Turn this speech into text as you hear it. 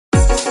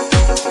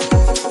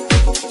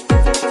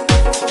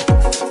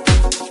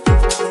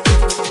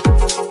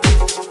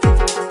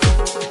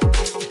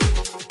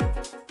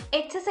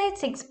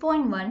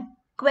6.1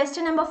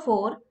 question number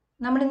 4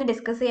 നമ്മൾ ഇന്ന്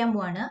discuss ചെയ്യാൻ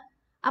പോവാണ്.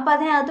 അപ്പോൾ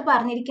അതിനകത്ത്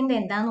പറഞ്ഞിരിക്കുന്നത്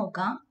എന്താണെന്ന്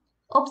നോക്കാം.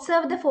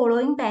 Observe the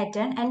following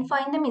pattern and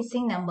find the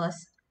missing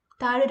numbers.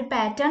 താഴെ ഒരു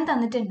പാറ്റേൺ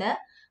തന്നിട്ടുണ്ട്.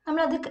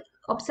 നമ്മളത്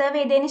ഒബ്സർവ്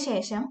ചെയ്തതിന്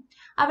ശേഷം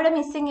അവിടെ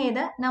മിസ്സിംഗ് ചെയ്ത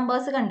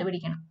നമ്പേഴ്സ്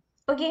കണ്ടുപിടിക്കണം.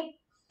 ഓക്കെ,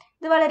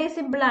 ഇത് വളരെ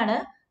സിമ്പിളാണ്,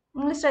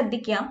 നിങ്ങൾ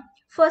ശ്രദ്ധിക്കാം.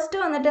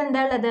 ഫസ്റ്റ് വന്നിട്ട്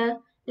എന്താ ഉള്ളത്?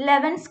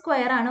 11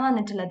 സ്ക്വയർ ആണ്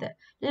വന്നിട്ടുള്ളത്.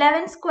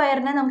 11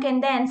 സ്ക്വയറിന് നമുക്ക്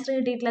എന്താ ആൻസർ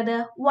കിട്ടിയിട്ടുള്ളത്?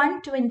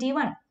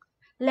 121.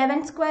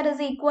 11 സ്ക്വയർ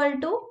ഇസ് ഈക്വൽ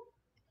ടു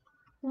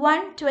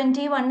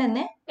 121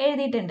 എന്ന്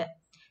എഴുതിയിട്ടുണ്ട്.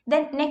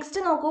 ദെൻ നെക്സ്റ്റ്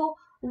നോക്കൂ,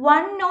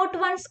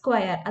 101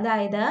 സ്ക്വയർ,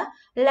 അതായത്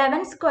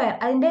 11 സ്ക്വയർ,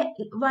 അതിന്റെ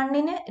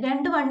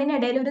രണ്ട് വണ്ണിന്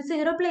ഇടയിൽ ഒരു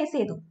 0 പ്ലേസ്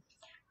ചെയ്തു.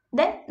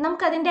 ദെൻ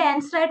നമുക്ക് അതിന്റെ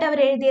ആൻസർ ആയിട്ട് അവർ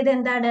എഴുതിയത്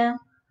എന്താണ്?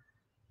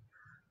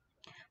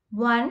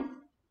 1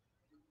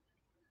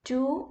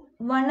 2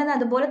 1 എന്ന്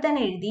അതുപോലെ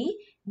തന്നെ എഴുതി.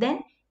 ദെൻ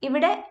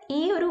ഇവിടെ ഈ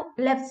ഒരു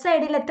ലെഫ്റ്റ്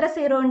സൈഡിൽ എത്ര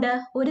സീറോ ഉണ്ട്?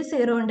 ഒരു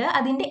സീറോ ഉണ്ട്.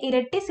 അതിന്റെ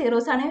ഇരട്ടി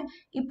സീറോസ് ആണ്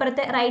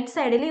ഇപ്പുറത്തെ റൈറ്റ്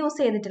സൈഡിൽ യൂസ്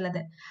ചെയ്തിട്ടുള്ളത്.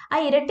 ആ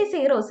ഇരട്ടി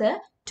സീറോസ്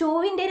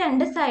 2വിന്റെ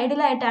രണ്ട്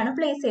സൈഡിലായിട്ടാണ്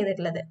പ്ലേസ്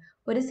ചെയ്തിട്ടുള്ളത്.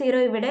 ഒരു സീറോ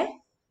ഇവിടെ,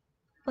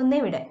 ഒന്ന്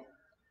ഇവിടെ.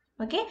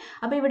 ഓക്കെ,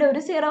 അപ്പൊ ഇവിടെ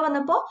ഒരു സീറോ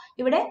വന്നപ്പോൾ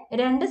ഇവിടെ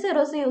രണ്ട്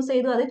സീറോസ് യൂസ്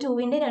ചെയ്തു. അത്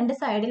 2വിന്റെ രണ്ട്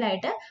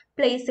സൈഡിലായിട്ട്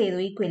പ്ലേസ് ചെയ്തു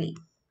ഈക്വലി.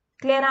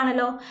 ക്ലിയർ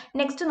ആണല്ലോ?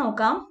 നെക്സ്റ്റ്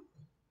നോക്കാം.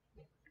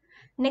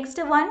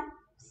 Next 1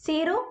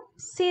 0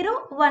 0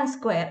 1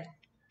 square.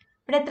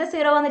 ഇവിടെ എത്ര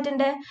സീറോ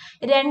വന്നിട്ടുണ്ട്?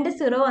 രണ്ട്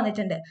സീറോ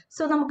വന്നിട്ടുണ്ട്.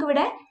 സോ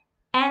നമുക്കിവിടെ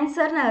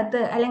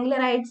ആൻസറിനകത്ത് അല്ലെങ്കിൽ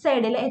റൈറ്റ്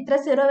സൈഡിൽ എത്ര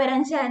സീറോ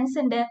വരാൻ ചാൻസ്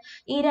ഉണ്ട്?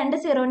 ഈ രണ്ട്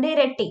സീറോന്റെ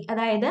ഇരട്ടി,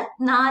 അതായത്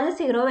 4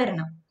 സീറോ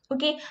വരണം.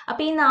 ഓക്കെ,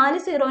 അപ്പൊ ഈ 4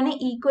 സീറോനെ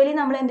ഈക്വലി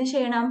നമ്മൾ എന്ത്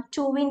ചെയ്യണം?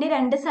 2വിന്റെ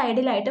രണ്ട്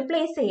സൈഡിലായിട്ട്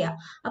പ്ലേസ് ചെയ്യാം.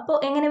 അപ്പോൾ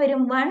എങ്ങനെ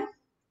വരും? 1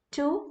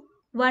 2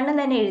 1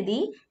 തന്നെ എഴുതി.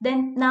 ദെൻ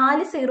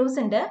 4 സീറോസ്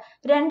ഉണ്ട്.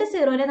 രണ്ട്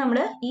സീറോനെ നമ്മൾ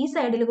ഈ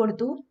സൈഡിൽ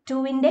കൊടുത്തു,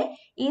 2വിന്റെ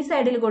ഈ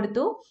സൈഡിൽ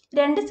കൊടുത്തു.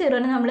 രണ്ട്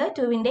സീറോനെ നമ്മൾ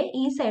 2വിന്റെ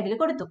ഈ സൈഡിൽ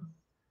കൊടുത്തു.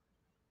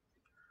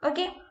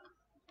 ഓക്കെ,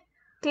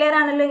 ക്ലിയർ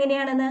ആണല്ലോ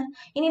എങ്ങനെയാണെന്ന്?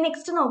 ഇനി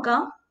നെക്സ്റ്റ്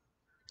നോക്കാം.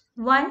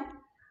 1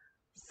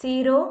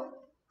 0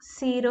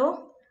 0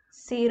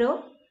 0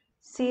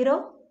 0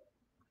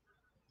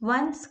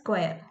 1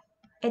 സ്ക്വയർ.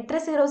 എത്ര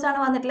സീറോസ് ആണ്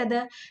വന്നിട്ടുള്ളത്?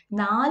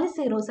 4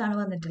 സീറോസ് ആണ്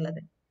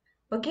വന്നിട്ടുള്ളത്.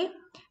 ഓക്കെ,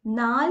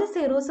 4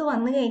 സീറോസ്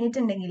വന്നു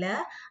കഴിഞ്ഞിട്ടുണ്ടെങ്കിൽ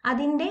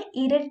അതിന്റെ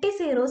ഇരട്ടി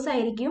സീറോസ്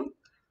ആയിരിക്കും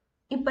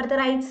ഇപ്പുറത്തെ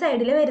റൈറ്റ്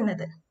സൈഡിൽ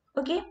വരുന്നത്.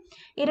 ഓക്കെ,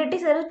 ഇരട്ടി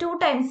സീറോ 2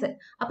 ടൈംസ്.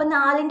 അപ്പൊ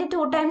 4ന്റെ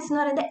 2 ടൈംസ്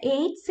എന്ന് പറയുന്നത്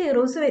 8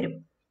 സീറോസ് വരും.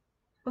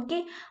 ഓക്കെ,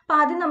 അപ്പൊ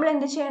ആദ്യം നമ്മൾ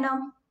എന്ത് ചെയ്യണം?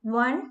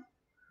 1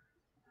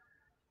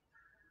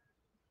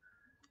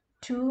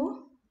 2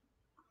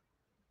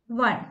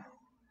 1.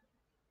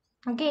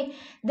 ഓക്കെ,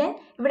 ദെൻ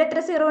ഇവിടെ എത്ര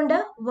സീറോ ഉണ്ട്?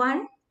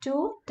 1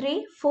 2 3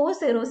 4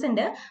 സീറോസ്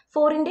ഉണ്ട്.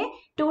 4ന്റെ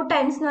 2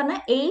 ടൈംസ് എന്ന്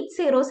പറഞ്ഞാൽ 8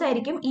 സീറോസ്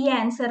ആയിരിക്കും ഈ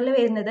ആൻസറിൽ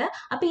വരുന്നത്.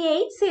 അപ്പൊ ഈ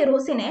 8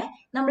 സീറോസിനെ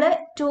നമ്മൾ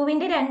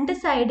 2വിന്റെ രണ്ട്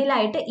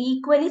സൈഡിലായിട്ട്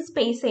ഈക്വലി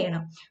സ്പേസ്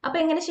ചെയ്യണം. അപ്പൊ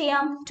എങ്ങനെ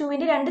ചെയ്യാം?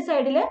 2വിന്റെ രണ്ട്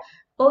സൈഡിൽ,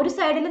 ഒരു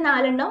സൈഡിൽ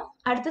 4 എണ്ണം,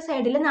 അടുത്ത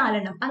സൈഡിൽ 4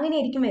 എണ്ണം, അങ്ങനെ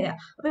ആയിരിക്കും വരിക.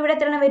 അപ്പൊ ഇവിടെ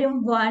എത്ര എണ്ണം വരും?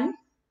 1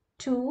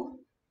 2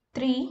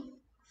 3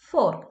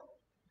 4.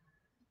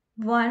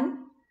 1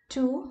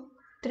 2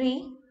 3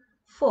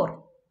 4.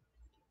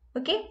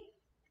 ഓക്കെ,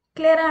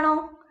 ക്ലിയർ ആണോ?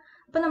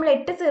 അപ്പൊ നമ്മൾ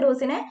 8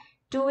 സീറോസിനെ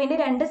 2വിന്റെ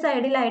രണ്ട്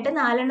സൈഡിലായിട്ട്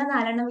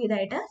 4 എണ്ണം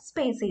വീതമായിട്ട്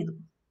സ്പേസ് ചെയ്തു.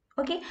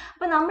 ഓക്കെ,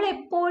 അപ്പൊ നമ്മൾ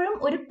എപ്പോഴും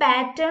ഒരു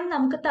പാറ്റേൺ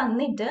നമുക്ക്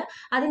തന്നിട്ട്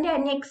അതിന്റെ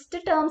നെക്സ്റ്റ്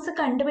ടേംസ്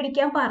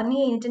കണ്ടുപിടിക്കാൻ പറഞ്ഞു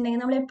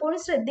കഴിഞ്ഞിട്ടുണ്ടെങ്കിൽ നമ്മൾ എപ്പോഴും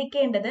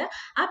ശ്രദ്ധിക്കേണ്ടത്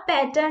ആ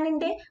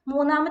പാറ്റേണിന്റെ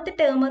മൂന്നാമത്തെ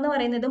ടേം എന്ന്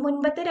പറയുന്നത്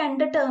മുൻപത്തെ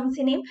രണ്ട്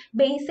ടേംസിനെയും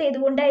ബേസ്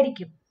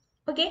ചെയ്തുകൊണ്ടായിരിക്കും.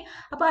 ഓക്കെ,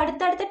 അപ്പൊ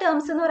അടുത്തടുത്ത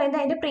ടേംസ് എന്ന് പറയുന്നത്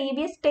അതിന്റെ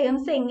പ്രീവിയസ്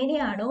ടേംസ്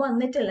എങ്ങനെയാണോ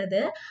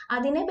വന്നിട്ടുള്ളത്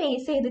അതിനെ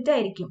ബേസ്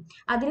ചെയ്തിട്ടായിരിക്കും.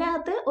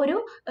 അതിനകത്ത് ഒരു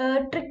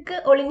ട്രിക്ക്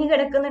ഒളിഞ്ഞു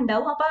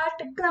കിടക്കുന്നുണ്ടാവും. അപ്പൊ ആ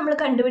ട്രിക്ക് നമ്മൾ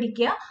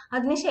കണ്ടുപിടിക്കുക,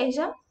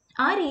 അതിനുശേഷം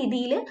ആ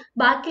രീതിയിൽ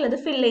ബാക്കിയുള്ളത്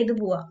ഫിൽ ചെയ്ത്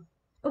പോവാം.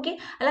 ഓക്കെ,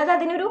 അല്ലാതെ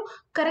അതിനൊരു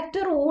കറക്റ്റ്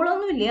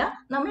റൂളൊന്നുമില്ല.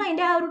 നമ്മൾ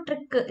അതിന്റെ ആ ഒരു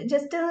ട്രിക്ക്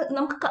ജസ്റ്റ്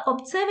നമുക്ക്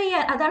ഒബ്സർവ്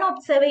ചെയ്യാൻ, അതാണ്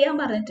ഒബ്സർവ് ചെയ്യാൻ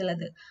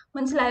പറഞ്ഞിട്ടുള്ളത്.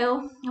 മനസ്സിലായോ?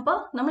 അപ്പോൾ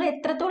നമ്മൾ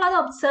എത്രത്തോളം അത്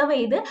ഒബ്സർവ്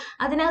ചെയ്ത്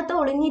അതിനകത്ത്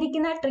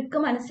ഒളിഞ്ഞിരിക്കുന്ന ട്രിക്ക്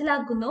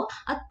മനസ്സിലാക്കുന്നോ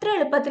അത്ര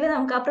എളുപ്പത്തിൽ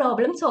നമുക്ക് ആ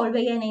പ്രോബ്ലം സോൾവ്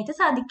ചെയ്യാനായിട്ട്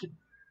സാധിക്കും.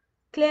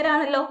 ക്ലിയർ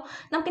ആണല്ലോ?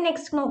 നമുക്ക്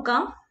നെക്സ്റ്റ്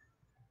നോക്കാം.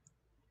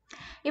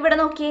 ഇവിടെ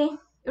നോക്കിയേ,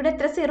 ഇവിടെ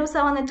എത്ര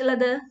സീറോസാണ്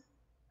വന്നിട്ടുള്ളത്?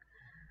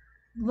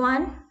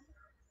 1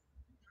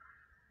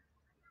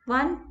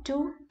 1 2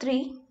 3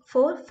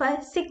 4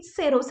 5 6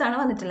 സീറോസ് ആണ്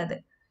വന്നിട്ടുള്ളത്.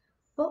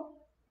 അപ്പോൾ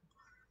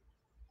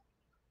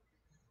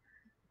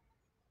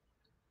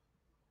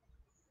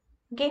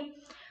ഓക്കെ,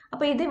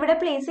 അപ്പൊ ഇത് ഇവിടെ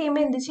പ്ലേസ്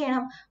ചെയ്യുമ്പോൾ എന്ത്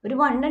ചെയ്യണം? ഒരു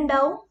 1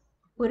 ഉണ്ടാവും,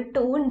 ഒരു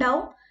 2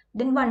 ഉണ്ടാവും,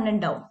 ദെൻ 1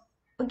 ഉണ്ടാവും.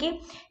 ഓക്കെ,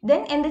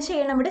 ദെൻ എന്ത്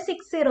ചെയ്യണം? ഇവിടെ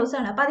 6 സീറോസ്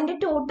ആണ്. അപ്പൊ അതിന്റെ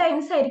 2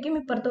 ടൈംസ് ആയിരിക്കും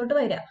ഇപ്പുറത്തോട്ട്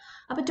വരിക.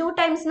 അപ്പൊ 2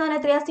 ടൈംസ് എന്ന്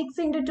പറഞ്ഞാൽ എത്രയാ? 6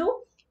 × 2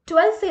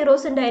 12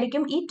 സീറോസ്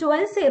ഉണ്ടായിരിക്കും. ഈ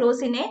 12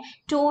 സീറോസിനെ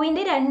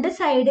 2വിന്റെ രണ്ട്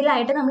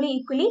സൈഡിലായിട്ട് നമ്മൾ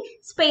ഈക്വലി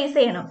സ്പേസ്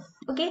ചെയ്യണം.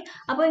 ഓക്കെ,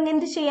 അപ്പൊ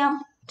എന്ത് ചെയ്യാം?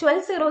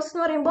 12 സീറോസ്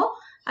എന്ന് പറയുമ്പോൾ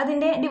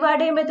അതിന്റെ ഡിവൈഡ്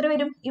ചെയ്യുമ്പോൾ എത്ര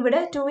വരും? ഇവിടെ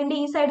 2വിന്റെ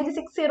ഈ സൈഡിൽ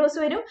 6 സീറോസ്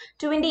വരും,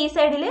 2വിന്റെ ഈ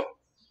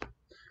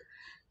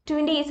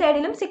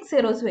സൈഡിലും 6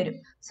 സീറോസ് വരും.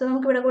 സോ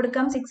നമുക്ക് ഇവിടെ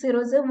കൊടുക്കാം 6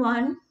 സീറോസ്.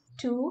 1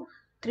 2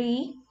 3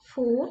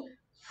 4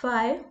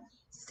 5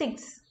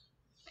 6.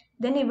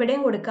 ദെൻ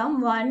ഇവിടെയും കൊടുക്കാം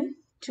 1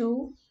 2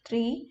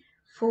 3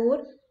 4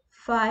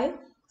 5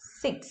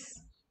 6.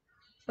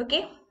 ഓക്കെ,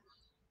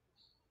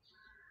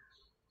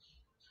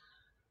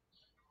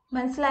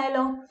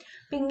 മനസ്സിലായല്ലോ?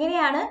 അപ്പം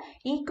ഇങ്ങനെയാണ്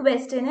ഈ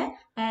ക്വസ്റ്റ്യന്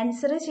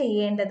ആൻസർ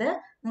ചെയ്യേണ്ടത്.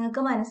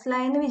 നിങ്ങൾക്ക്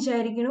മനസ്സിലായെന്ന്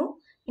വിചാരിക്കുന്നു.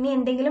 ഇനി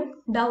എന്തെങ്കിലും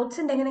ഡൗട്ട്സ്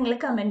ഉണ്ടെങ്കിൽ നിങ്ങൾ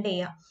കമൻറ്റ്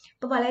ചെയ്യാം.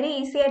 അപ്പോൾ വളരെ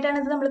ഈസി ആയിട്ടാണ്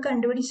ഇത് നമ്മൾ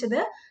കണ്ടുപിടിച്ചത്.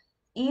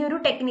 ഈ ഒരു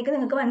ടെക്നിക്ക്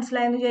നിങ്ങൾക്ക്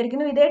മനസ്സിലായെന്ന്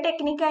വിചാരിക്കുന്നു. ഇതേ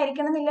ടെക്നിക്ക്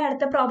ആയിരിക്കണം എന്നില്ല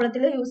അടുത്ത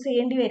പ്രോബ്ലത്തിൽ യൂസ്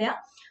ചെയ്യേണ്ടി വരിക.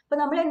 അപ്പോൾ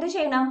നമ്മൾ എന്ത്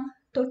ചെയ്യണം?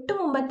 തൊട്ട്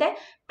മുമ്പത്തെ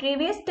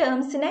പ്രീവിയസ്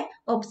ടേംസിനെ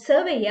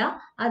ഒബ്സർവ്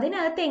ചെയ്യുക.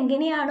 അതിനകത്ത്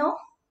എങ്ങനെയാണോ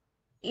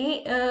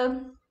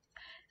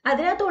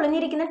അതിനകത്ത്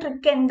ഒളിഞ്ഞിരിക്കുന്ന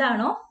ട്രിക്ക്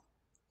എന്താണോ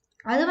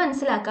അത്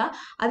മനസ്സിലാക്കുക.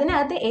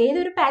 അതിനകത്ത്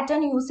ഏതൊരു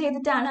പാറ്റേൺ യൂസ്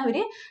ചെയ്തിട്ടാണ് അവർ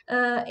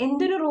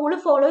എന്തൊരു റൂള്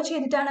ഫോളോ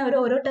ചെയ്തിട്ടാണ് അവർ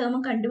ഓരോ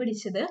ടേമും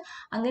കണ്ടുപിടിച്ചത്,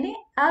 അങ്ങനെ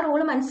ആ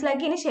റൂള്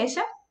മനസ്സിലാക്കിയതിന്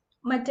ശേഷം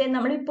മറ്റേ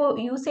നമ്മളിപ്പോൾ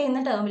യൂസ് ചെയ്യുന്ന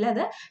ടേമിൽ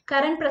അത്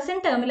കറണ്ട്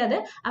പ്രസന്റ് ടേമിൽ അത്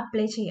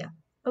അപ്ലൈ ചെയ്യാം.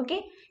 ഓക്കെ,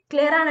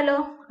 ക്ലിയർ ആണല്ലോ?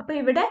 അപ്പോൾ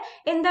ഇവിടെ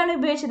എന്താണ്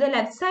ഉപയോഗിച്ചത്?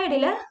 ലെഫ്റ്റ്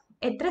സൈഡിൽ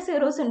എത്ര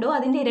സീറോസ് ഉണ്ടോ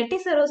അതിൻ്റെ ഇരട്ടി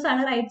സീറോസ്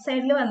ആണ് റൈറ്റ്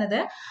സൈഡിൽ വന്നത്.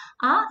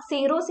 ആ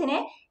സീറോസിനെ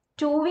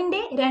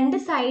 2ന്റെ രണ്ട്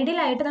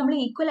സൈഡിലായിട്ട് നമ്മൾ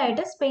ഈക്വൽ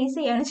ആയിട്ട് സ്പേസ്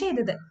ചെയ്യാണ്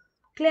ചെയ്തത്.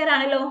 ക്ലിയർ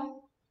ആണല്ലോ?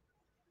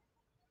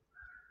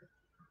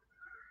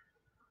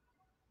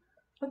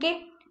 ഓക്കെ,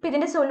 ഇപ്പം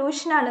ഇതിൻ്റെ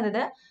സൊല്യൂഷൻ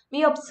ആണിത്. We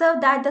observe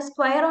that the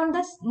square on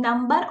the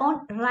number on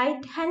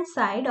right hand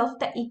side of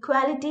the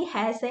equality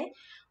has A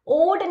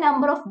odd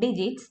number of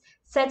digits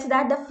such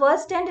that the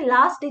first and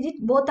last digit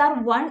both are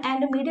 1 and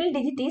the middle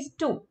digit is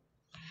 2.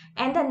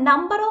 And the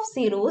number of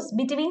zeros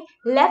between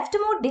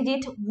leftmost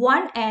digit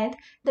 1 and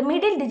the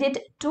middle digit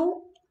 2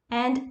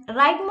 and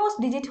rightmost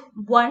digit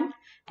 1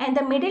 and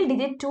the middle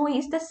digit 2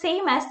 is the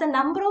same as the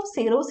number of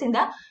zeros in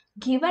the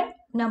given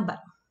number.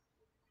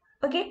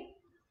 Okay,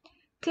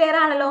 clear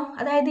ആണല്ലോ?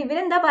 അതായത്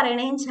ഇവരെന്താ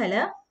പറയണേന്ന് വെച്ചാൽ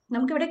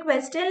നമുക്കിവിടെ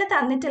ക്വസ്റ്റ്യനിൽ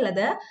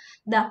തന്നിട്ടുള്ളത്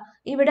ദാ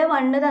ഇവിടെ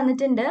 1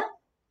 തന്നിട്ടുണ്ട്,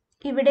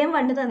 ഇവിടെയും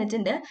 1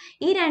 തന്നിട്ടുണ്ട്.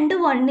 ഈ രണ്ട്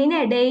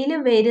 1-നിടയിൽ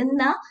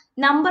വരുന്ന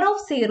നമ്പർ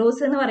ഓഫ്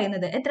സീറോസ് എന്ന്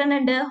പറയുന്നത് എത്ര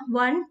ഉണ്ട്?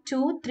 1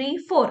 2 3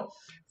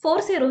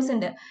 4 സീറോസ്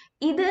ഉണ്ട്.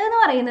 ഇത് എന്ന്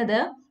പറയുന്നത്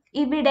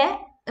ഇവിടെ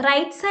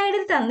റൈറ്റ്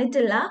സൈഡിൽ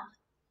തന്നിട്ടുള്ള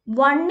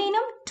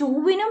 1-നും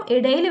 2-നും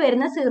ഇടയിൽ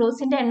വരുന്ന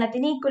സീറോസിന്റെ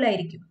എണ്ണത്തിന് ഈക്വൽ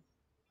ആയിരിക്കും.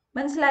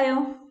 മനസ്സിലായോ?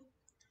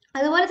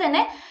 അതുപോലെ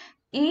തന്നെ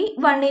ഈ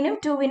 1-നും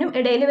 2-നും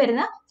ഇടയിൽ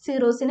വരുന്ന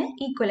സീറോസിന്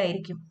ഈക്വൽ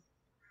ആയിരിക്കും.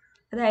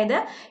 അതായത്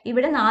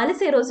ഇവിടെ 4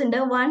 സീറോസ് ഉണ്ട്,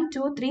 1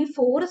 2 3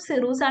 4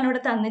 സീറോസ് ആണ്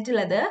ഇവിടെ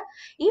തന്നിട്ടുള്ളത്.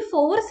 ഈ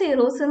 4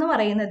 സീറോസ് എന്ന്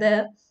പറയുന്നത്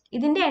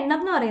ഇതിന്റെ എണ്ണം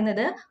എന്ന്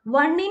പറയുന്നത്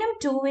 1-നും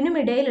 2-നും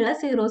ഇടയിലുള്ള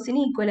സീറോസിന്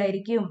ഈക്വൽ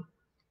ആയിരിക്കും.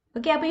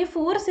 ഓക്കെ, അപ്പോൾ ഈ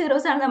 4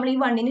 സീറോസ് ആണ് നമ്മൾ ഈ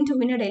 1-നും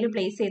 2-നും ഇടയിൽ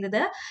പ്ലേസ്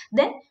ചെയ്തത്.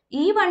 ദെൻ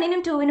ഈ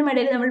 1-നും 2-നും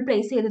ഇടയിൽ നമ്മൾ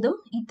പ്ലേസ് ചെയ്തതും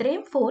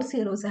ഇത്രയും 4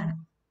 സീറോസ് ആണ്.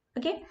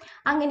 ഓക്കെ,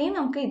 അങ്ങനെയും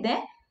നമുക്ക് ഇത്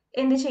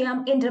എന്ത് ചെയ്യാം?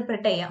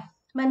 ഇന്റർപ്രറ്റ് ചെയ്യാം.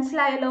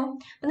 മനസ്സിലായല്ലോ?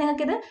 അപ്പം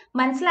നിങ്ങൾക്കിത്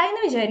മനസ്സിലായെന്ന്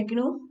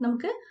വിചാരിക്കുന്നു.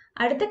 നമുക്ക്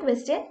അടുത്ത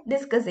ക്വസ്റ്റ്യൻ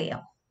ഡിസ്കസ്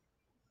ചെയ്യാം.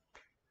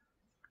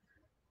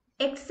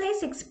 എക്സസൈസ്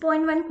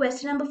 6.1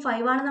 ക്വസ്റ്റ്യൻ നമ്പർ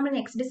 5 ആണ് നമ്മൾ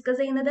നെക്സ്റ്റ് ഡിസ്കസ്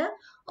ചെയ്യുന്നത്.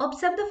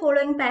 Observe the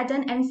following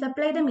pattern and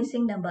supply the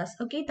missing numbers.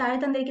 Okay, താഴെ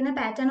തന്നിരിക്കുന്ന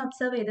പാറ്റേൺ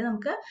ഒബ്സർവ് ചെയ്ത്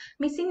നമുക്ക്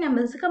മിസ്സിംഗ്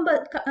നമ്പേഴ്സ്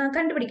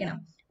കണ്ടുപിടിക്കണം.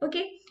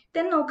 ഓക്കെ,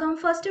 ദെൻ നോക്കാം.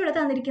 ഫസ്റ്റ് ഇവിടെ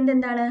തന്നിരിക്കുന്നത്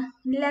എന്താണ്?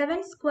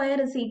 11 സ്ക്വയർ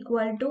ഇസ്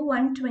ഈക്വൽ ടു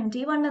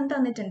 121 എന്ന്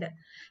തന്നിട്ടുണ്ട്.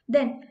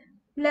 Then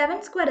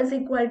 11 square is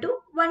equal to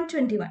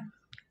 121.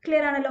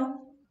 Clear ആണല്ലോ?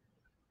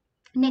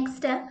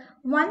 Next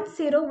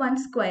 101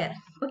 square.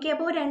 ഓക്കെ,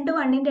 അപ്പോൾ രണ്ട്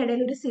 1-ന്റെ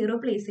ഇടയിൽ ഒരു 0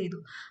 പ്ലേസ് ചെയ്തു.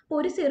 അപ്പോൾ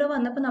ഒരു 0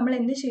 വന്നപ്പോൾ നമ്മൾ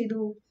എന്ത്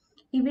ചെയ്തു?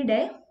 ഇവിടെ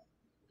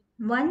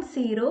 1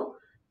 0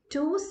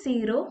 2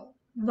 0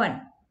 1.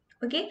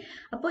 ഓക്കെ,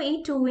 അപ്പോൾ ഈ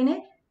 2-ന്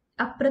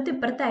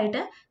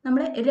ഇപ്പുറത്തായിട്ട്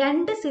നമ്മൾ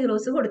രണ്ട്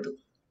സീറോസ് കൊടുത്തു.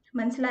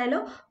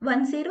 മനസ്സിലായല്ലോ?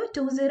 1 0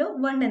 2 0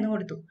 1 എന്ന്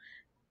കൊടുത്തു.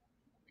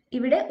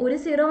 ഇവിടെ ഒരു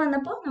 0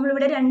 വന്നപ്പോൾ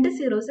നമ്മളിവിടെ രണ്ട്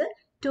സീറോസ്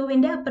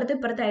 2-ന്റെ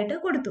ഇപ്പുറത്തായിട്ട്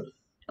കൊടുത്തു.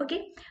 ഓക്കെ,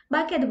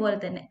 ബാക്കി അതുപോലെ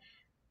തന്നെ.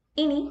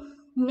 ഇനി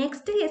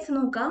നെക്സ്റ്റ് കേസ്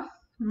നോക്കാം.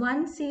 1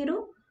 0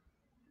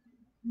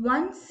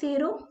 1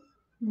 0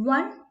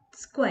 1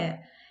 സ്ക്വയർ.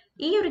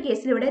 ഈ ഒരു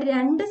കേസിൽ ഇവിടെ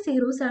രണ്ട്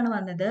സീറോസ് ആണ്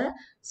വന്നത്.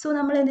 സോ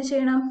നമ്മൾ എന്ത്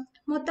ചെയ്യണം?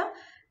 മൊത്തം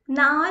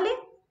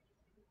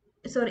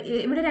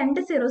ഇവിടെ രണ്ട്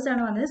സീറോസ്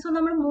ആണ് വന്നത്. സോ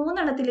നമ്മൾ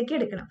 3 എണ്ണത്തിലേക്ക്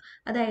എടുക്കണം.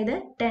 അതായത്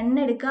 10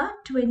 എടുക്കുക,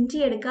 20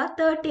 എടുക്കുക,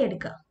 30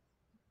 എടുക്കുക.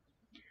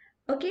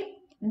 ഓക്കെ,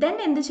 ദെൻ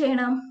എന്ത്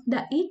ചെയ്യണം?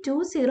 ഈ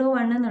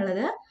 201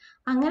 എന്നുള്ളത്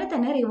അങ്ങനെ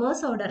തന്നെ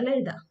റിവേഴ്സ് ഓർഡറിൽ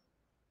എഴുതാം.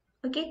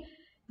 ഓക്കെ,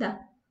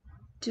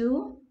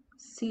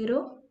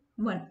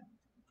 201.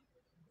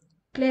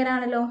 ക്ലിയർ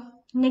ആണല്ലോ?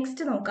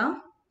 നെക്സ്റ്റ് നോക്കാം.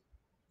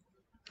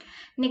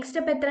 നെക്സ്റ്റ്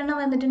അപ്പോൾ എത്ര എണ്ണം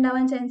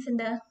വന്നിട്ടുണ്ടാവാൻ ചാൻസ്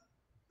ഉണ്ട്?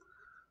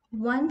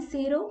 1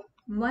 0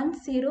 1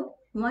 0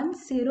 1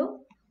 0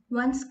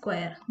 1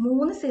 സ്ക്വയർ.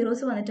 3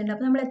 സീറോസ് വന്നിട്ടുണ്ട്.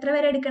 അപ്പോൾ നമ്മൾ എത്ര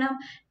പേരെ എടുക്കണം?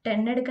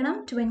 10 എടുക്കണം,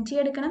 20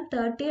 എടുക്കണം,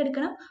 30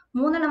 എടുക്കണം,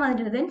 3 എണ്ണം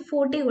വന്നിട്ടുണ്ട്. ദെൻ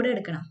 40 കൂടെ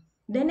എടുക്കണം.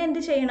 ദെൻ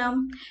എന്ത് ചെയ്യണം?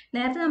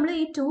 നേരത്തെ നമ്മൾ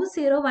ഈ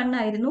 201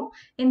 ആയിരുന്നു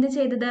എന്ത്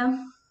ചെയ്തത്?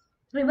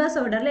 റിവേഴ്സ്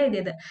ഓർഡറിൽ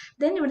എഴുതിയത്.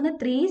 ദെൻ ഇവിടുന്ന്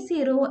 3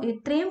 0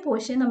 ഇത്രയും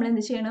പോർഷൻ നമ്മൾ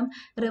എന്ത് ചെയ്യണം?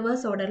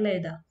 റിവേഴ്സ് ഓർഡറിൽ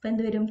എഴുതാം. അപ്പം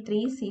എന്ത് വരും? 3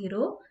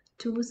 0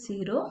 2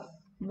 0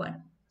 1.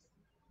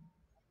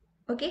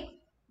 ഓക്കെ,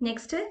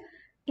 നെക്സ്റ്റ്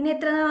ഇനി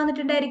എത്ര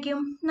വന്നിട്ടുണ്ടായിരിക്കും?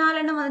 4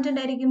 എണ്ണം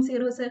വന്നിട്ടുണ്ടായിരിക്കും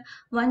സീറോസ്.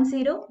 1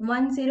 0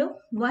 1 0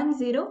 1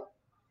 0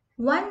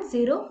 1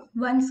 0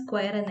 1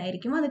 സ്ക്വയർ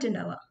എന്നായിരിക്കും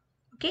വന്നിട്ടുണ്ടാവുക.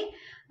 ഓക്കെ,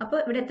 അപ്പോൾ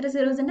ഇവിടെ എത്ര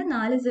സീറോസ് ഉണ്ട്?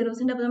 4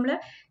 സീറോസ് ഉണ്ട്. അപ്പോൾ നമ്മൾ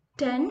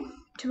 10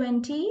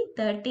 20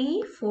 30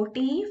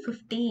 40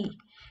 50.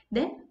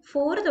 ദെൻ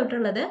 4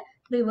 തൊട്ടുള്ളത്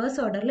റിവേഴ്സ്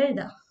ഓർഡറിൽ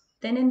എഴുതാം.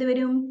 ദെൻ എന്ത്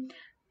വരും?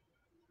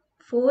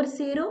 4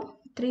 0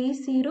 3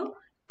 0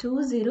 2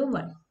 0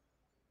 1.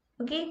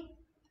 ഓക്കെ,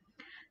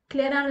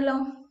 ക്ലിയർ ആണല്ലോ?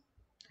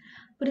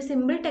 ഒരു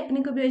സിമ്പിൾ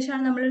ടെക്നിക്ക്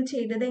ഉപയോഗിച്ചാണ് നമ്മൾ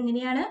ചെയ്തത്.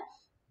 എങ്ങനെയാണ്?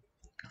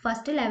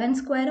 ഫസ്റ്റ് 11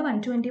 സ്ക്വയർ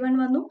 121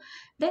 വന്നു.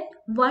 ദെൻ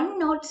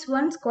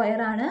 101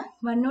 സ്ക്വയർ ആണ്.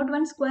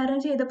 101 സ്ക്വയർ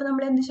ചെയ്തപ്പോൾ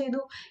നമ്മൾ എന്ത്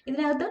ചെയ്തു?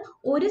 ഇതിനകത്ത്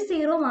ഒരു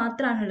സീറോ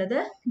മാത്രമാണുള്ളത്.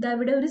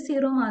 ഇവിടെ ഒരു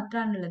സീറോ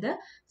മാത്രമാണുള്ളത്.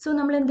 സോ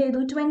നമ്മൾ എന്ത്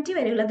ചെയ്തു? 20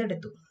 വരെയുള്ളത്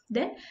എടുത്തു.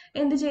 ദെൻ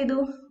എന്ത് ചെയ്തു?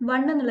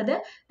 1 എന്നുള്ളത്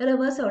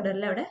റിവേഴ്സ്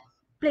ഓർഡറിൽ അവിടെ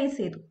പ്ലേസ്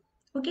ചെയ്തു.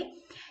 ഓക്കെ,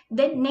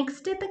 ദെൻ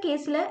നെക്സ്റ്റത്തെ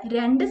കേസിൽ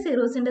 2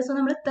 സീറോസ് ഉണ്ട്. സോ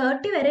നമ്മൾ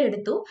 30 വരെ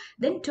എടുത്തു.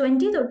 ദെൻ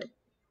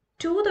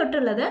 2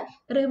 തൊട്ടുള്ളത്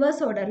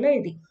റിവേഴ്സ് ഓർഡറിൽ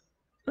എഴുതി.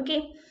 ഓക്കെ,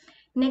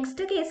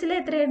 നെക്സ്റ്റ് കേസിൽ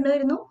എത്ര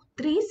ഉണ്ടായിരുന്നു?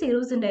 3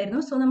 സീറോസ് ഉണ്ടായിരുന്നു.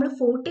 സോ നമ്മൾ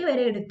 40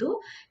 വരെ എടുത്തു.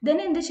 ദെൻ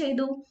എന്ത്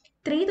ചെയ്തു?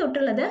 3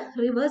 തൊട്ടുള്ളത്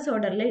റിവേഴ്സ്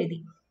ഓർഡറിൽ എഴുതി.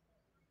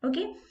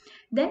 ഓക്കെ,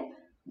 ദെൻ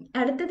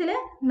അടുത്തതിൽ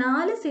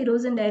 4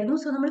 സീറോസ് ഉണ്ടായിരുന്നു.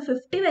 സോ നമ്മൾ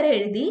 50 വരെ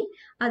എഴുതി.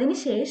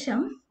 അതിനുശേഷം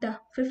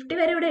 50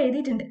 വരെ ഇവിടെ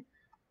എഴുതിയിട്ടുണ്ട്.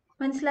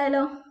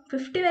 മനസ്സിലായല്ലോ?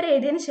 50 വരെ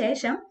എഴുതിയതിന്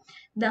ശേഷം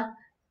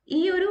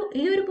ഈ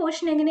ഒരു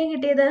പോർഷൻ എങ്ങനെയാണ്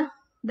കിട്ടിയത്?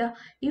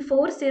 ഈ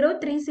 4 0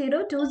 3 0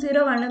 2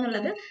 0 1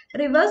 എന്നുള്ളത്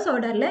റിവേഴ്സ്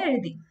ഓർഡറിൽ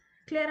എഴുതി.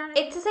 ക്ലിയർ ആണ്?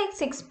 എക്സസൈസ്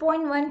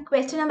 6.1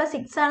 ക്വസ്റ്റ്യൻ നമ്പർ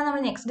 6 ആണ്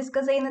നമ്മൾ നെക്സ്റ്റ്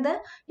ഡിസ്കസ് ചെയ്യുന്നത്.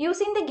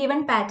 Using the given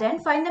pattern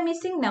find the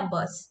missing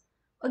numbers.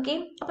 Okay,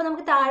 അപ്പോൾ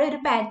നമുക്ക് താഴെ ഒരു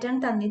പാറ്റേൺ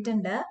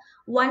തന്നിട്ടുണ്ട്.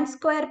 1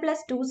 square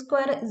plus 2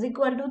 square is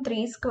equal to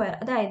 3 square.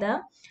 അതായത്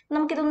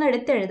നമുക്കിതൊന്ന്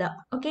എടുത്തെഴുതാം.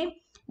 Okay,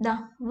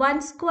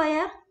 1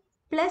 square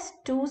plus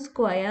 2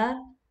 square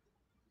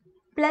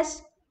plus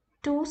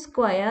 2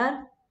 square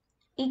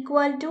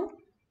equal to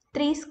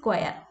 3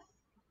 square.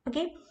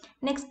 Okay,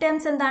 next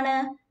terms എന്താണ്?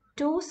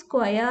 2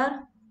 square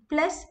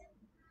plus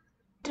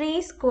 3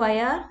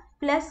 square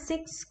plus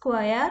 6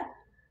 square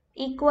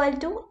equal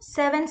to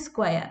 7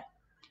 square.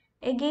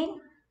 Again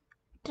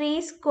 3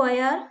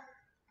 square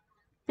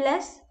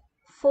plus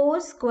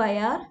 4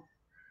 square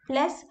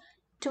plus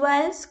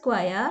 12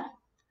 square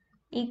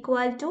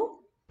equal to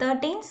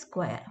 13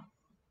 square.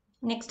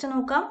 Next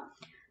നോക്കാം.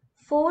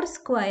 4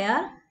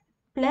 square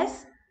plus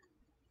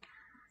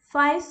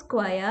 5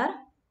 square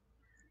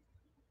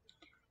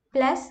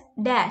plus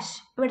dash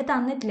ഇവിടെ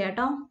തന്നിട്ടില്ല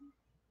കേട്ടോ,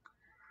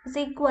 is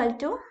equal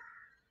to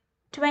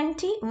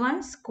 21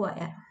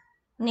 square.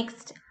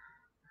 Next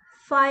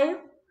 5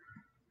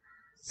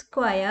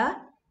 square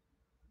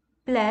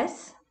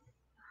plus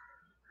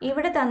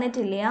ഇവിടെ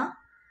തന്നിട്ടില്ല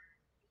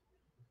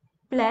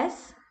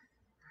plus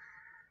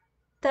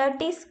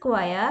 30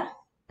 square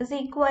is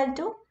equal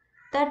to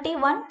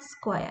 31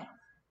 square.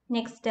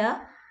 Next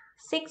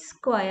 6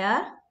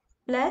 square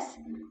plus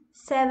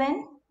 7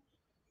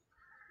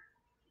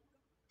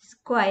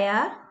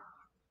 square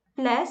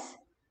plus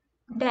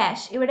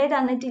dash ഇവിടെ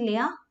തന്നിട്ടില്ല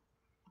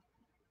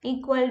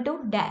equal to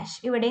dash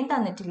ഇവിടെയും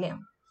തന്നിട്ടില്ല.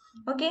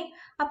 ഓക്കെ,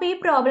 അപ്പോൾ ഈ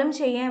പ്രോബ്ലം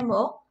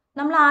ചെയ്യുമ്പോൾ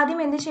നമ്മൾ ആദ്യം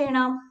എന്ത്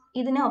ചെയ്യണം?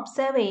 ഇതിനെ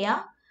ഒബ്സർവ് ചെയ്യുക.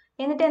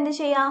 എന്നിട്ട് എന്ത്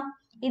ചെയ്യുക?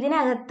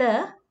 ഇതിനകത്ത്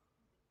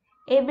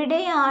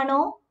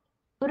എവിടെയാണോ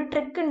ഒരു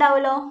ട്രിക്ക്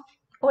ഉണ്ടാവുമല്ലോ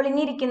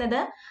ഒളിഞ്ഞിരിക്കുന്നത്,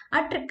 ആ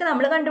ട്രിക്ക്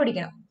നമ്മൾ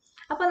കണ്ടുപിടിക്കണം.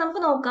 അപ്പോൾ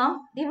നമുക്ക് നോക്കാം.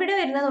 ഇവിടെ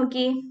വരുന്നത്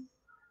നോക്കി,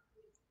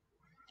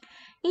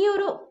 ഈ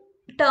ഒരു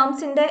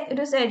ടേംസിന്റെ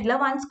ഒരു സൈഡിൽ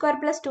 1 square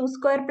plus 2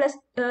 square plus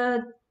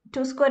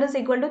 2 square is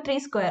equal to 3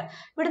 square.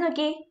 ഇവിടെ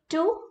നോക്കി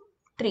 2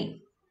 3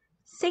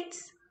 6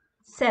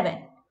 7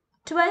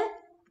 12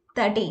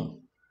 13.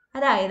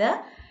 അതായത്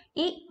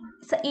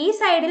ഈ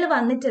സൈഡിൽ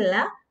വന്നിട്ടുള്ള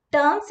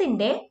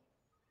ടേംസിന്റെ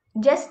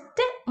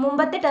ജസ്റ്റ്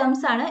മുമ്പത്തെ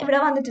ടേംസ് ആണ് ഇവിടെ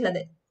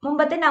വന്നിട്ടുള്ളത്,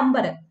 മുമ്പത്തെ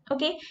നമ്പർ.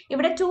 ഓക്കെ,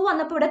 ഇവിടെ 2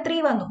 വന്നപ്പോൾ ഇവിടെ 3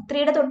 വന്നു.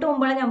 3യുടെ തൊട്ട്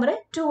മുമ്പുള്ള നമ്പർ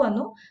 2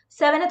 വന്നു.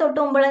 7 തൊട്ട്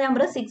മുമ്പുള്ള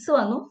നമ്പർ 6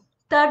 വന്നു.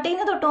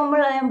 13 തൊട്ട്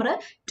മുമ്പുള്ള നമ്പർ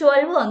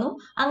 12 വന്നു.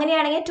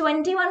 അങ്ങനെയാണെങ്കിൽ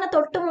 21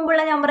 തൊട്ട്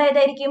മുമ്പുള്ള നമ്പർ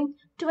ഏതായിരിക്കും?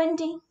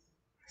 20.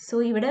 സോ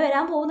ഇവിടെ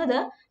വരാൻ പോകുന്നത്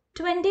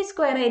 20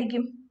 സ്ക്വയർ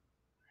ആയിരിക്കും.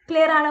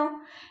 ക്ലിയർ ആണോ?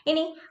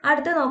 ഇനി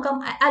അടുത്ത് നോക്കാം.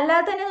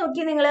 അല്ലാതെ തന്നെ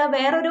നോക്കി നിങ്ങൾ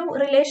വേറൊരു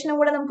റിലേഷനും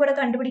കൂടെ നമുക്കിവിടെ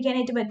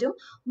കണ്ടുപിടിക്കാനായിട്ട് പറ്റും.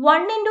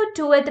 1 ×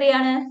 2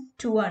 എത്രയാണ്?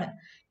 2 ആണ്.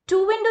 2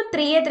 ×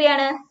 3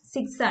 എത്രയാണ്?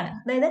 6 ആണ്.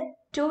 അതായത്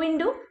 2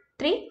 ×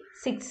 3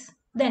 6.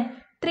 ദെൻ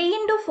 3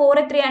 × 4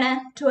 എത്രയാണ്?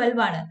 12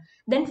 ആണ്.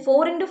 ദെൻ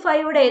 4 ×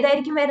 5 ഇവിടെ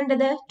ഏതായിരിക്കും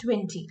വരേണ്ടത്?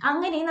 20.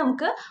 അങ്ങനെ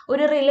നമുക്ക്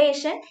ഒരു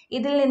റിലേഷൻ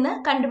ഇതിൽ നിന്ന്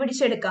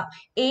കണ്ടുപിടിച്ചെടുക്കാം.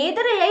 ഏത്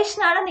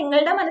റിലേഷനാണ്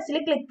നിങ്ങളുടെ മനസ്സിൽ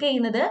ക്ലിക്ക്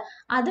ചെയ്യുന്നത്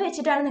അത്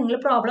വെച്ചിട്ടാണ് നിങ്ങൾ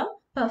പ്രോബ്ലം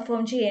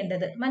പെർഫോം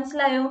ചെയ്യേണ്ടത്.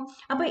 മനസ്സിലായോ?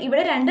 അപ്പൊ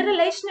ഇവിടെ 2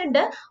 റിലേഷൻ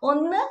ഉണ്ട്.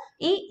 ഒന്ന്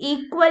ഈ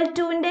ഈക്വൽ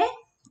ടുവിന്റെ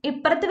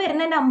ഇപ്പുറത്ത്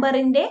വരുന്ന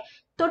നമ്പറിന്റെ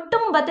തൊട്ട്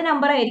മുമ്പത്തെ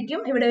നമ്പർ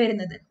ആയിരിക്കും ഇവിടെ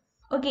വരുന്നത്.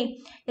 ഓക്കെ,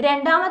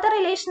 രണ്ടാമത്തെ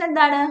റിലേഷൻ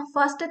എന്താണ്?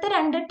 ഫസ്റ്റത്തെ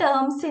രണ്ട്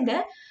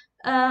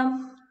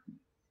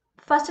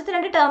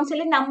ടേംസിൽ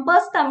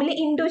നമ്പേഴ്സ് തമ്മിൽ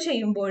ഇൻറ്റു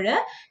ചെയ്യുമ്പോൾ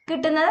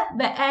കിട്ടുന്ന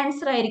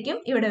ആൻസർ ആയിരിക്കും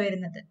ഇവിടെ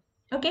വരുന്നത്.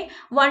 ഓക്കെ,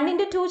 1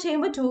 × 2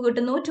 ചെയ്യുമ്പോൾ 2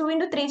 കിട്ടുന്നു. 2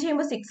 × 3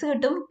 ചെയ്യുമ്പോൾ 6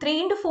 കിട്ടും. 3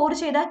 × 4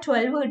 ചെയ്താൽ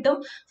 12 കിട്ടും.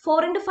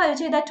 4 × 5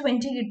 ചെയ്താൽ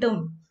 20 കിട്ടും.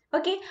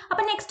 ഓക്കെ,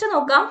 അപ്പൊ നെക്സ്റ്റ്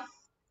നോക്കാം.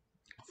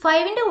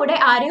 5ന്റെ കൂടെ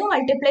ആരെയോ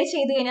മൾട്ടിപ്ലൈ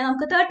ചെയ്ത് കഴിഞ്ഞാൽ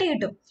നമുക്ക് 30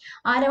 കിട്ടും.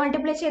 ആരെ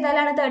മൾട്ടിപ്ലൈ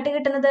ചെയ്താലാണ് 30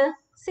 കിട്ടുന്നത്?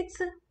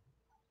 6.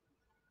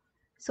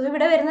 സോ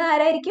ഇവിടെ വരുന്നത്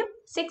ആരായിരിക്കും?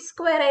 6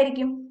 സ്ക്വയർ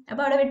ആയിരിക്കും.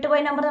 അപ്പൊ അവിടെ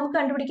വിട്ടുപോയ നമ്പർ നമുക്ക്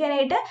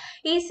കണ്ടുപിടിക്കാനായിട്ട്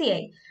ഈസി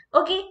ആയി.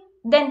 ഓക്കെ,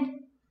 ദെൻ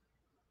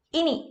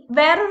ഇനി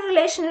വേറൊരു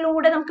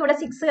റിലേഷനിലൂടെ നമുക്ക് ഇവിടെ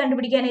 6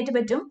 കണ്ടുപിടിക്കാനായിട്ട്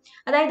പറ്റും.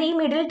 അതായത് ഈ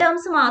മിഡിൽ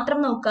ടേംസ് മാത്രം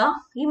നോക്കുക.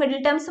 ഈ മിഡിൽ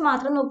ടേംസ്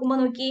മാത്രം നോക്കുമ്പോൾ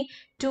നോക്കി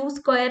 2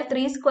 square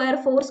 3 square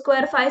 4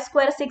 square 5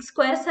 square 6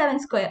 square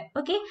 7 square.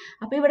 Okay,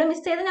 അപ്പൊ ഇവിടെ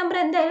മിസ് ചെയ്ത നമ്പർ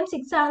എന്തായാലും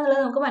 6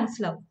 ആണെന്നുള്ളത് നമുക്ക്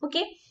മനസ്സിലാവും.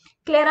 ഓക്കെ,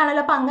 ക്ലിയർ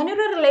ആണല്ലോ? അപ്പൊ അങ്ങനെ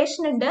ഒരു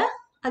റിലേഷൻ ഉണ്ട്.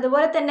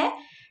 അതുപോലെ തന്നെ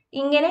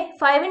ഇങ്ങനെ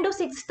 5 ×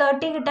 6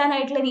 30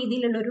 കിട്ടാനായിട്ടുള്ള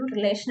രീതിയിലുള്ള ഒരു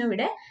റിലേഷൻ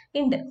ഇവിടെ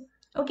ഉണ്ട്.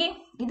 ഓക്കെ,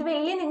 ഇത്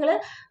വലിയ നിങ്ങൾ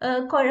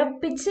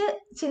കുഴപ്പിച്ച്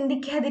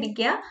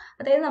ചിന്തിക്കാതിരിക്കുക.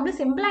 അതായത് നമ്മൾ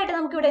സിമ്പിൾ ആയിട്ട്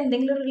നമുക്ക് ഇവിടെ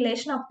എന്തെങ്കിലും ഒരു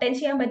റിലേഷൻ ഒബ്റ്റൈൻ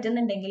ചെയ്യാൻ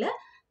പറ്റുന്നുണ്ടെങ്കിൽ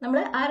നമ്മൾ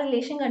ആ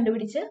റിലേഷൻ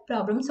കണ്ടുപിടിച്ച്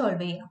പ്രോബ്ലം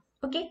സോൾവ് ചെയ്യാം.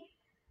 ഓക്കെ,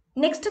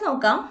 നെക്സ്റ്റ്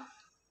നോക്കാം.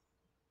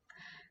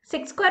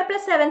 6 സ്ക്വയർ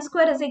 + 7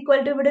 സ്ക്വയർ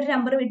 = ഇവിടെ ഒരു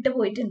നമ്പർ വിട്ടു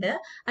പോയിട്ടുണ്ട്.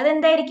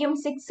 അതെന്തായിരിക്കും?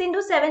 6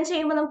 × 7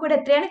 ചെയ്യുമ്പോൾ നമുക്ക് ഇവിടെ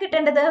എത്രയാണ്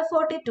കിട്ടേണ്ടത്?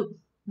 42.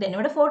 ദെൻ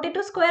ഇവിടെ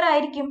 42 സ്ക്വയർ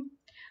ആയിരിക്കും.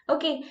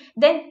 ഓക്കെ,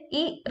 ദെൻ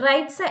ഈ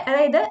റൈറ്റ് സൈഡ്,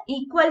 അതായത്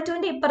ഈക്വൽ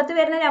ടുവിന്റെ ഇപ്പുറത്ത്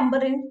വരുന്ന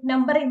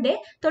നമ്പറിന്റെ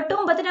തൊട്ട്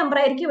മുമ്പത്തെ നമ്പർ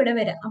ആയിരിക്കും ഇവിടെ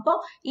വരിക. അപ്പോൾ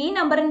ഈ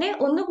നമ്പറിന്റെ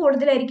ഒന്ന്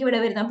കൂടുതലായിരിക്കും ഇവിടെ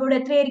വരുന്നത്. അപ്പോൾ ഇവിടെ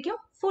എത്രയായിരിക്കും?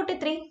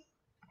 43.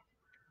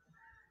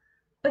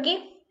 ഓക്കെ,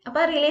 അപ്പൊ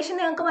ആ റിലേഷൻ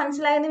നിങ്ങൾക്ക്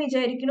മനസ്സിലായെന്ന്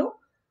വിചാരിക്കുന്നു.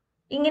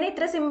 ഇങ്ങനെ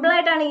ഇത്ര സിമ്പിൾ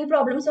ആയിട്ടാണ് ഈ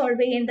പ്രോബ്ലം സോൾവ്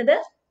ചെയ്യേണ്ടത്.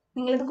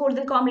 നിങ്ങളിത്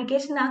കൂടുതൽ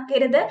കോംപ്ലിക്കേഷൻ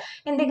ആക്കരുത്.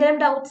 എന്തെങ്കിലും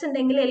ഡൗട്ട്സ്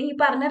ഉണ്ടെങ്കിൽ, അല്ലെങ്കിൽ ഈ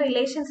പറഞ്ഞ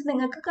റിലേഷൻസ്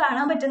നിങ്ങൾക്ക്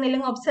കാണാൻ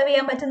പറ്റുന്നില്ല, ഒബ്സർവ്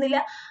ചെയ്യാൻ പറ്റുന്നില്ല,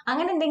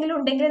 അങ്ങനെ എന്തെങ്കിലും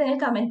ഉണ്ടെങ്കിൽ നിങ്ങൾ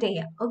കമന്റ്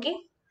ചെയ്യാം. ഓക്കെ,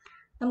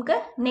 നമുക്ക്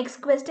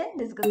നെക്സ്റ്റ് ക്വസ്റ്റ്യൻ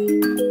ഡിസ്കസ്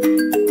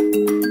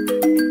ചെയ്യാം.